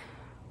 Micah,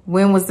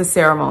 when was the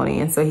ceremony?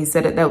 And so he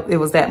said it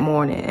was that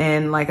morning.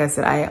 And like I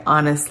said, I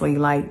honestly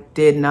like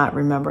did not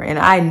remember. And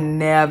I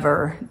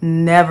never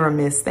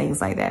miss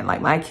things like that.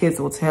 Like, my kids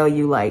will tell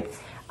you, like,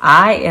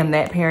 I am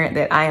that parent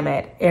that I am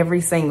at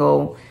every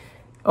single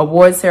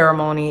award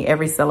ceremony,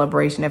 every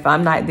celebration. If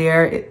I'm not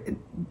there,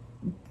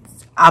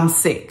 I'm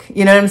sick.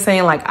 You know what I'm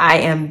saying? Like, I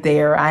am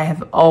there. I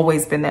have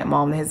always been that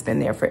mom that has been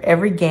there for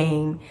every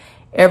game,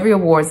 every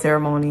award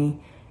ceremony,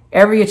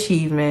 every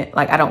achievement.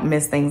 Like, I don't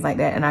miss things like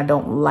that, and I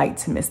don't like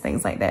to miss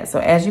things like that. So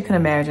as you can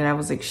imagine, I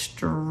was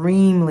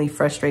extremely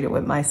frustrated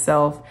with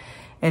myself,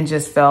 and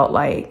just felt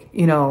like,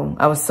 you know,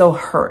 I was so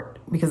hurt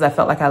because I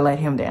felt like I let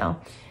him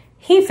down.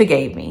 he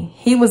forgave me.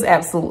 He was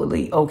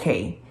absolutely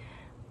okay.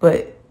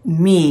 But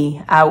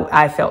me,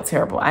 I felt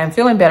terrible. I am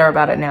feeling better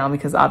about it now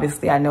because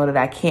obviously I know that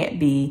I can't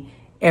be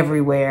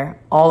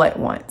everywhere all at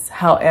once.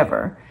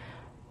 However,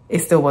 it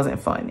still wasn't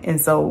fun. And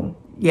so,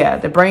 yeah,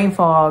 the brain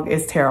fog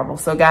is terrible.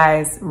 So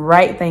guys,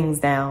 write things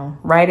down,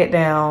 write it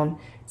down,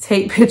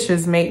 take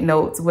pictures, make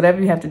notes, whatever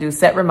you have to do.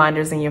 Set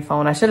reminders in your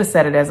phone. I should have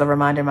set it as a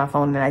reminder in my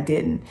phone and I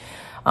didn't.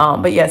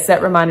 But yeah,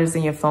 set reminders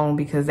in your phone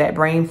because that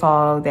brain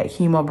fog, that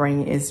chemo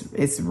brain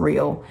is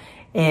real.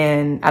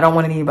 And I don't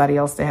want anybody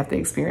else to have to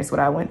experience what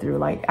I went through.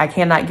 Like, I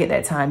cannot get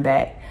that time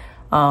back.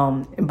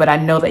 But I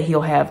know that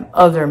he'll have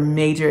other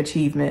major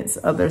achievements,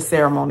 other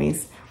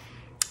ceremonies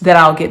that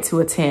I'll get to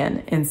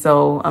attend. And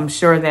so I'm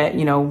sure that,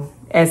 you know,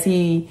 as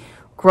he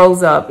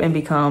grows up and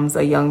becomes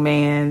a young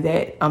man,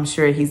 that I'm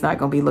sure he's not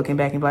going to be looking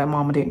back and be like,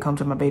 Mama didn't come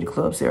to my Beta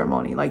Club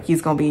ceremony. Like,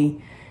 he's going to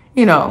be,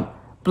 you know,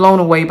 blown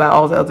away by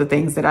all the other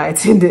things that I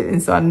attended.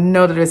 And so I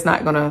know that it's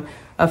not going to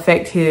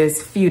affect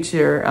his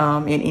future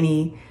in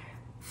any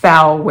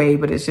foul way,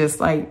 but it's just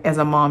like, as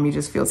a mom, you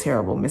just feel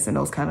terrible missing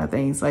those kind of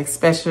things, like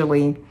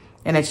especially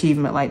an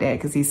achievement like that,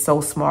 because he's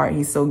so smart,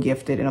 he's so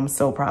gifted, and I'm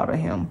so proud of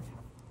him.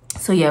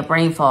 So yeah,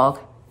 brain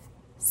fog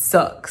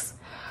sucks.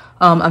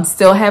 I'm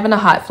still having the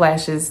hot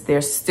flashes.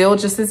 They're still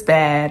just as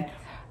bad.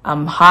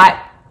 I'm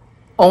hot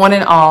on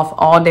and off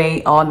all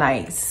day, all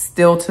night,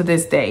 still to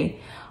this day.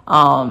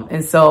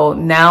 And so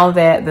now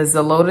that the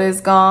Xeloda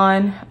is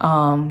gone,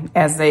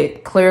 as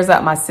it clears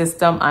out my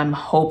system, I'm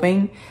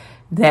hoping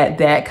that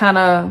that kind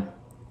of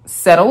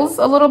settles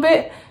a little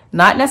bit.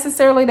 Not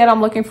necessarily that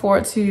I'm looking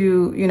forward to,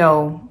 you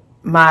know,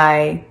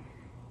 my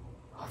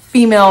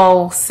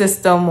female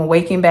system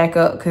waking back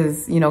up,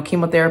 because, you know,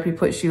 chemotherapy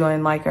puts you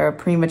in like a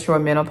premature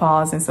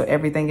menopause, and so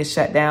everything is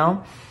shut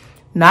down.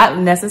 Not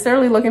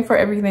necessarily looking for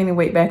everything to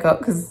wake back up,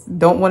 because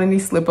don't want any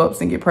slip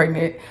ups and get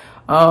pregnant.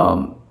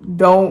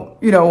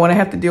 Don't, you know, want to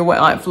have to deal with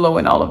Aunt Flo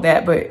and all of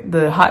that. But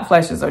the hot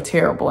flashes are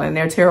terrible, and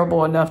they're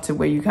terrible enough to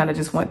where you kind of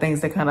just want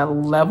things to kind of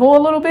level a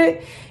little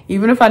bit.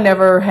 Even if I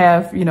never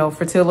have, you know,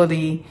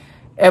 fertility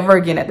ever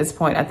again at this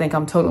point, I think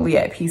I'm totally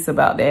at peace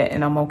about that,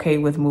 and I'm okay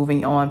with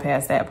moving on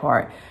past that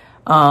part.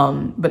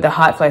 But the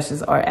hot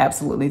flashes are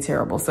absolutely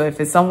terrible. So if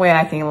it's some way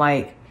I can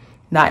like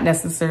not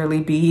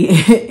necessarily be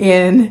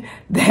in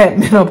that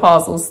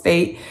menopausal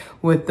state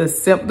with the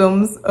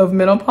symptoms of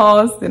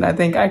menopause, then I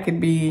think I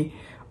could be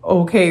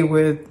okay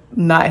with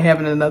not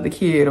having another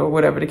kid or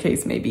whatever the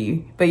case may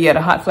be. But yeah,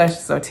 the hot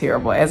flashes are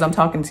terrible. As I'm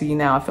talking to you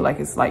now, I feel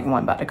like it's like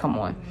one about to come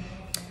on.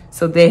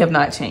 So they have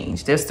not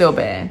changed. They're still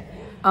bad.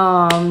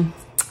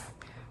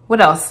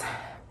 What else?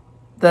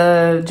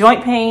 The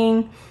joint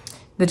pain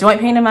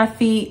in my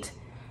feet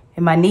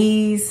and my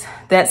knees,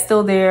 that's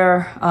still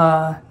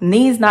there.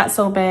 Knees not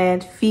so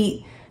bad,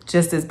 feet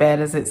just as bad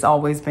as it's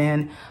always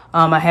been.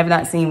 I have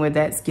not seen where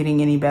that's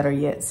getting any better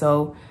yet.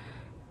 So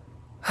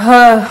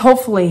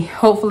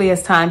hopefully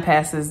as time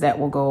passes, that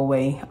will go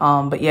away.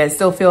 But yeah, it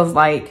still feels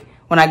like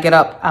when I get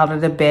up out of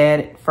the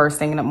bed first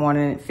thing in the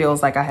morning, it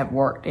feels like I have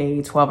worked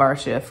a 12-hour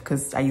shift,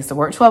 because I used to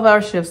work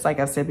 12-hour shifts, like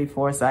I said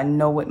before. So I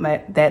know what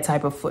that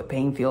type of foot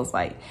pain feels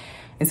like.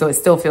 And so it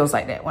still feels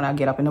like that when I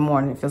get up in the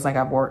morning. It feels like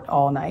I've worked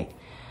all night.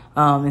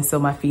 And so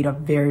my feet are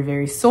very,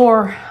 very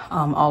sore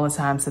all the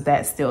time. So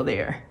that's still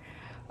there.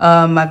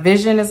 My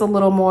vision is a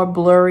little more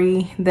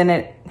blurry than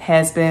it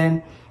has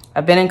been.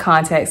 I've been in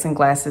contacts and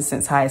glasses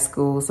since high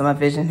school. So my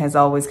vision has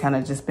always kind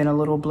of just been a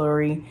little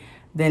blurry,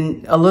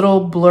 then a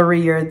little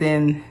blurrier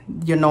than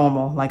your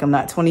normal. Like I'm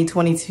not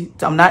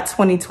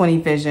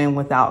 20/20 vision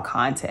without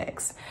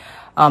contacts.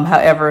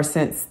 However,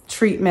 since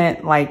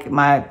treatment, like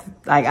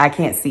I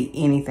can't see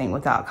anything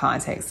without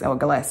contacts or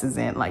glasses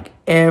in. Like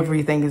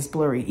everything is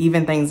blurry.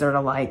 Even things that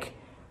are like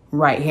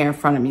right here in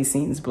front of me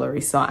seems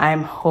blurry. So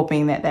I'm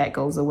hoping that that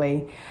goes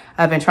away.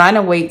 I've been trying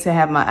to wait to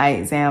have my eye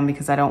exam,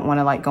 because I don't want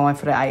to like go in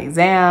for the eye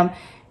exam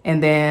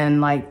and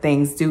then like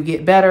things do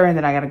get better and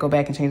then I got to go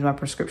back and change my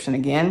prescription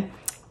again.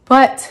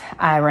 But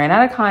I ran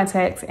out of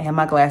contacts and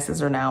my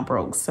glasses are now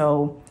broke.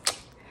 So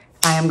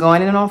I am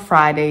going in on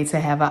Friday to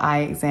have an eye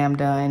exam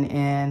done,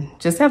 and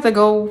just have to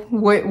go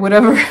with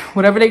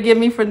whatever they give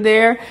me from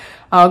there.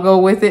 I'll go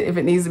with it. If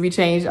it needs to be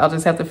changed, I'll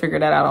just have to figure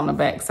that out on the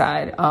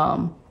backside.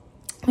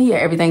 Yeah,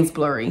 everything's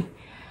blurry.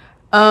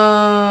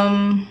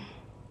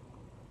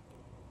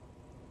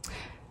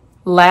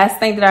 Last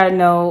thing that I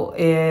know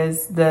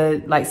is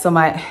not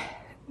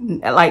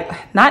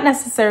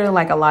necessarily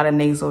like a lot of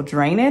nasal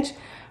drainage,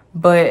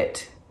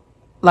 but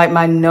like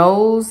my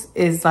nose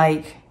is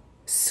like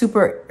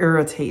super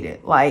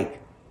irritated.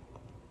 Like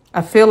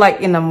I feel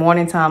like in the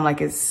morning time,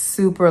 like it's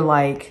super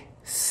like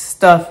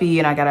stuffy,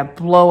 and I gotta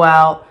blow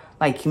out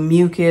like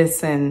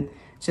mucus, and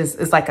just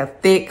it's like a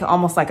thick,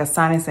 almost like a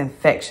sinus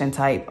infection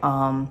type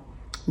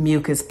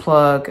mucus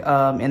plug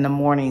in the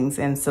mornings.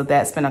 And so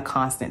that's been a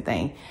constant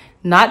thing.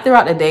 Not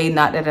throughout the day,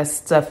 not that it's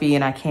stuffy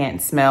and I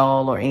can't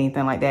smell or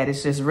anything like that.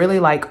 It's just really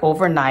like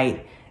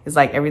overnight, it's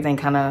like everything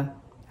kind of,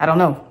 I don't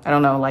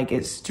know, like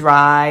it's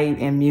dry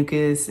and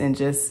mucus and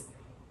just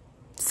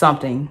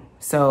something.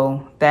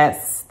 So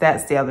that's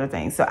the other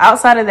thing. So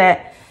outside of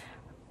that,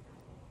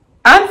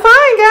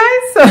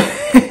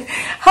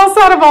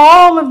 outside of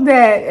all of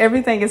that,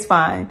 everything is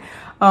fine.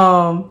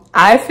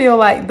 I feel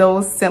like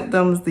those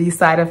symptoms, these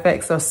side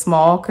effects are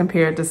small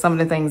compared to some of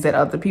the things that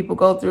other people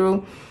go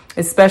through,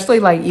 especially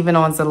like even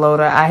on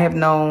Xeloda. I have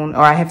known,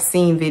 or I have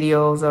seen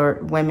videos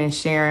or women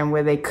sharing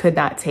where they could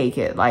not take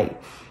it.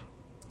 Like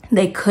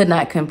they could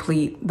not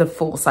complete the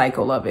full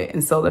cycle of it.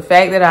 And so the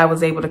fact that I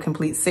was able to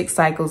complete 6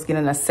 cycles,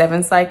 getting a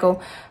 7th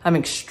cycle, I'm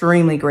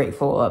extremely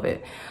grateful of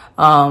it.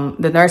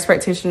 The nurse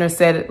practitioner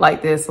said it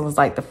like this. It was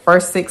like the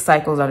first 6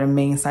 cycles are the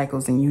main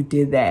cycles and you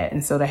did that.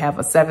 And so to have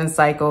a 7th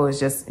cycle is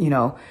just, you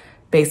know,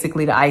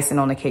 basically the icing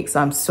on the cake.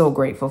 So I'm so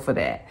grateful for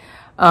that.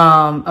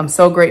 I'm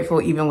so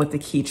grateful even with the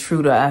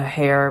Keytruda. I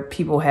hear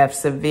people have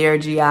severe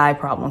GI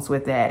problems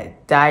with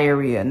that.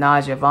 Diarrhea,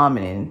 nausea,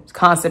 vomiting,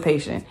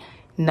 constipation,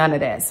 none of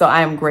that. So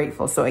I am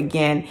grateful. So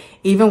again,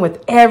 even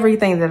with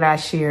everything that I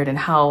shared and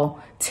how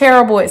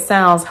terrible it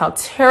sounds, how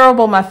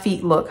terrible my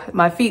feet look.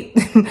 My feet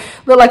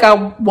look like I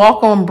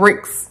walk on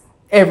bricks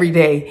every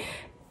day.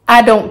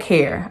 I don't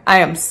care. I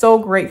am so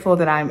grateful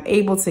that I'm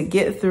able to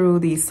get through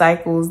these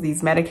cycles,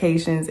 these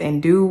medications,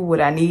 and do what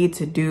I need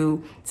to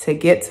do to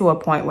get to a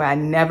point where I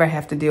never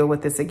have to deal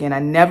with this again. I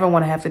never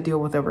want to have to deal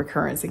with a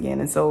recurrence again.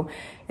 And so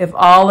if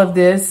all of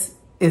this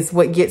is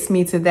what gets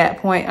me to that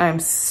point, I'm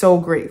so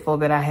grateful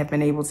that I have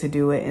been able to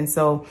do it. And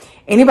so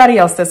anybody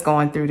else that's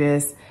going through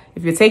this,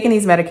 if you're taking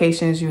these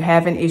medications, you're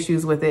having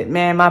issues with it,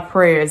 man, my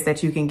prayer is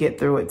that you can get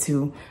through it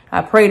too.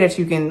 I pray that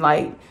you can,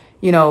 like,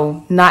 you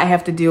know, not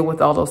have to deal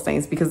with all those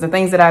things, because the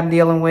things that I'm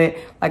dealing with,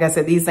 like I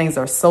said, these things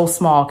are so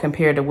small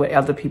compared to what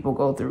other people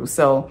go through.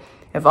 So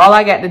if all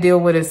I got to deal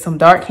with is some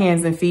dark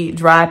hands and feet,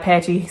 dry,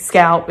 patchy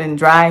scalp and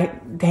dry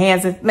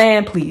hands, and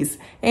man, please,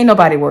 ain't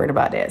nobody worried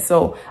about that.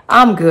 So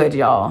I'm good,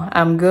 y'all.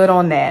 I'm good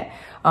on that.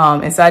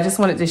 And so I just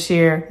wanted to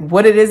share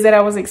what it is that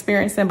I was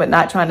experiencing, but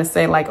not trying to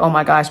say like, oh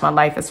my gosh, my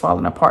life is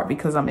falling apart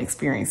because I'm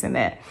experiencing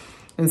that.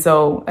 And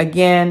so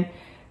again,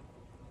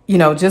 you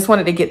know, just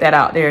wanted to get that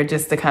out there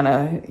just to kind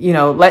of, you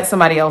know, let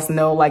somebody else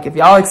know, like if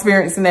y'all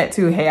experiencing that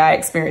too, hey, I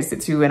experienced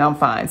it too and I'm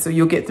fine. So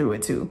you'll get through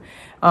it too.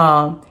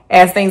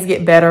 As things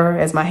get better,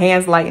 as my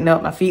hands lighten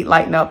up, my feet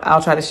lighten up,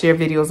 I'll try to share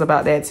videos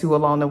about that too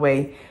along the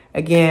way.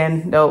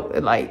 Again, no,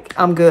 like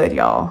I'm good,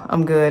 y'all.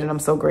 I'm good and I'm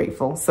so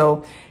grateful.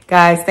 So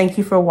guys, thank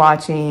you for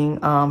watching.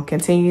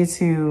 Continue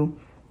to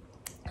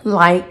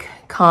like,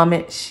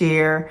 comment,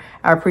 share.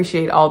 I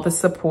appreciate all the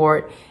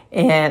support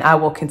and I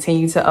will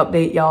continue to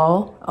update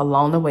y'all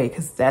along the way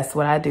because that's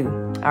what I do.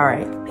 All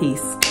right,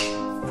 peace.